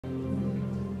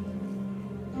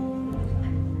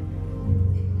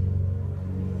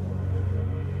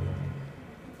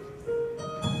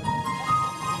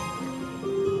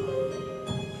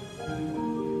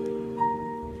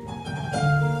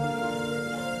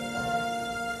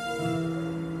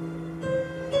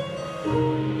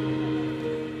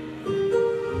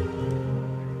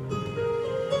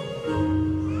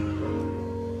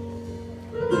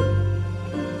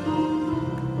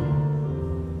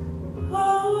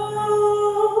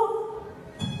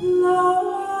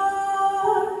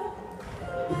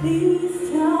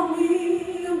Please tell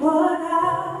me what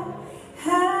I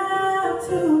have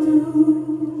to do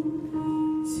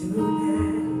to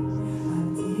get a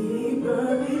deeper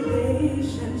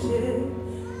relationship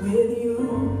with you.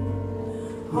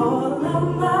 All of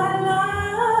my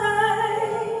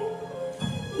life,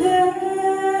 there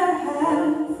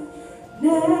has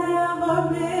never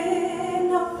been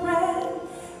a friend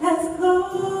as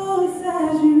close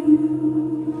as you.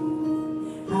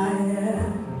 I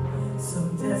am so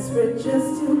desperate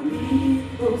just to be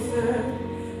closer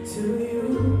to you.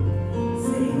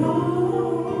 Say, oh,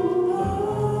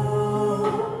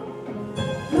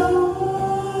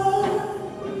 Lord,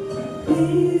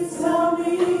 please tell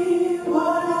me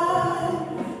what I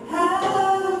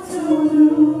have to do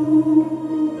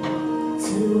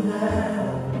to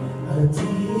have a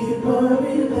deeper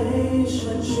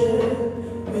relationship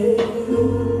with you.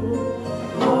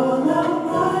 All of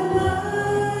my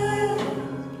life,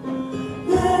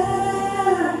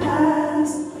 there has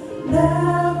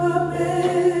never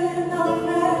been a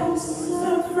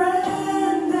closer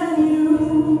friend than you.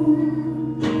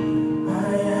 I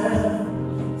am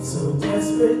so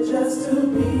desperate just to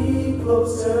be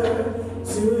closer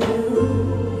to you.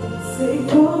 Say,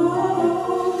 oh,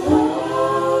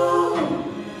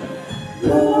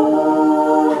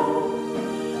 Lord,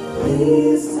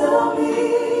 please tell me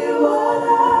what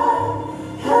I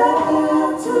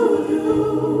have to do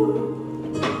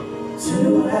to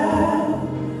have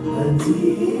a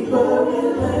deeper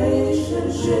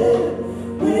relationship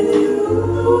with you.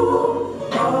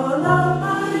 All of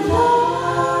my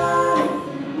life,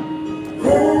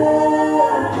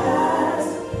 there has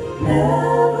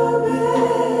never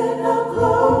been a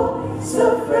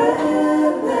closer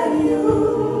friend than you.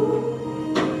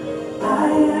 I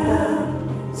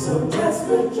am so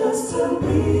desperate just to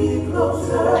be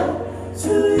closer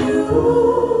to you.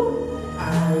 I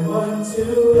want to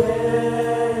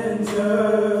enter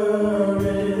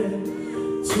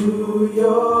into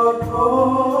your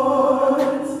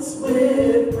courts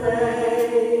with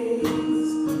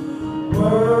praise,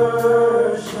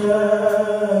 worship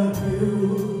you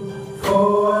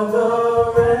for the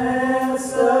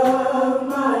rest of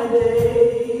my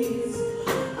days.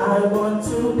 I want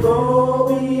to go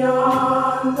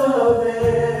beyond the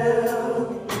veil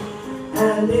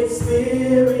and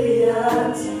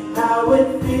experience how it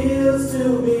feels to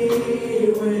be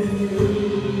with you.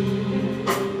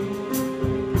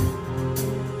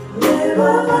 Live a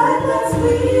life that's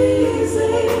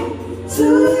pleasing to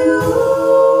you.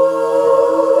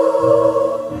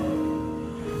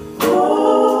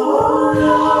 Oh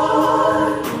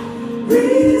Lord,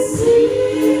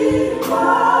 receive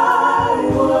my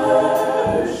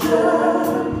worship.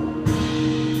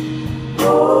 Oh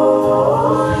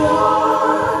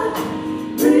Lord,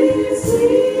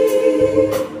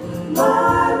 receive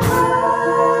my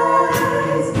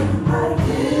praise. I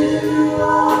give you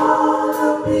all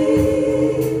of me.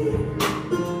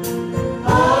 I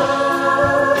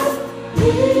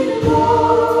need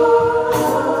more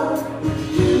of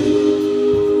you.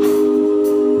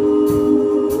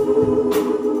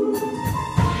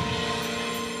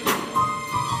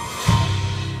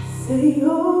 Say,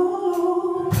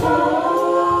 oh,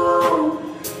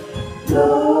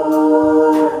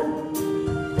 Lord,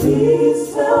 please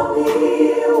tell me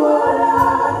what I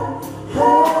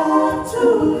have to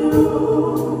do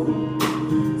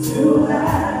to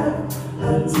have a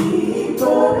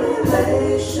deeper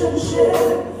relationship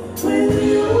with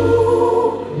you.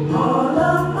 All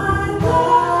of my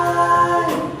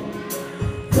life,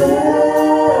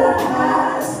 there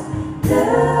has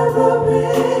never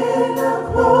been a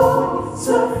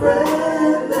closer friend